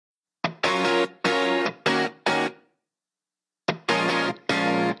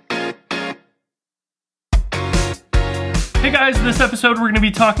Hey guys, this episode we're going to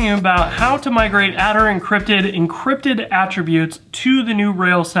be talking about how to migrate encrypted attributes to the new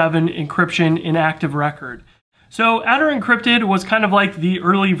Rails 7 encryption in Active Record. So Adder Encrypted was kind of like the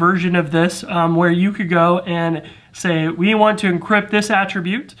early version of this, where you could go and say, we want to encrypt this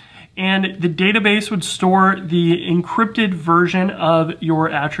attribute, and the database would store the encrypted version of your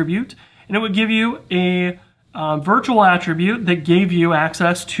attribute, and it would give you a virtual attribute that gave you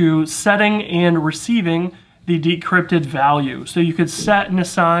access to setting and receiving the decrypted value. So you could set and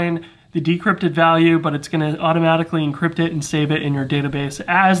assign the decrypted value, but it's going to automatically encrypt it and save it in your database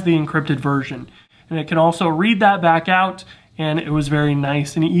as the encrypted version. And it can also read that back out, and it was very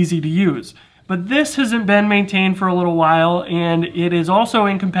nice and easy to use. But this hasn't been maintained for a little while, and it is also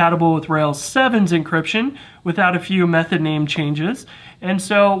incompatible with Rails 7's encryption without a few method name changes. And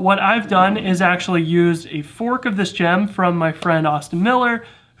so what I've done is actually used a fork of this gem from my friend Austin Miller,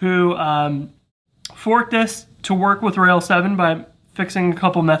 who forked this to work with Rails 7 by fixing a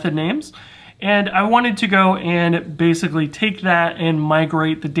couple method names. And I wanted to go and basically take that and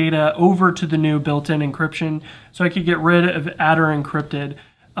migrate the data over to the new built-in encryption so I could get rid of Adder Encrypted.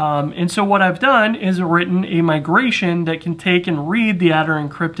 And so what I've done is written a migration that can take and read the Adder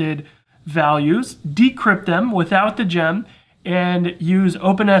Encrypted values, decrypt them without the gem, and use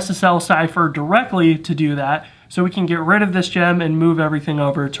OpenSSL Cipher directly to do that, so we can get rid of this gem and move everything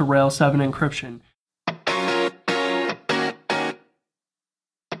over to Rails 7 encryption.